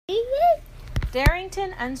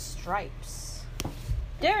Darrington and Stripes.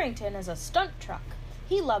 Darrington is a stunt truck.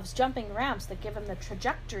 He loves jumping ramps that give him the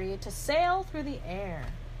trajectory to sail through the air.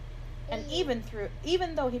 And even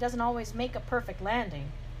though he doesn't always make a perfect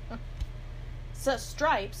landing. So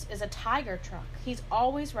Stripes is a tiger truck. He's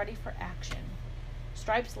always ready for action.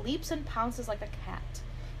 Stripes leaps and pounces like a cat.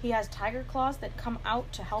 He has tiger claws that come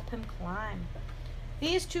out to help him climb.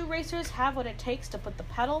 These two racers have what it takes to put the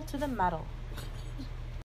pedal to the metal.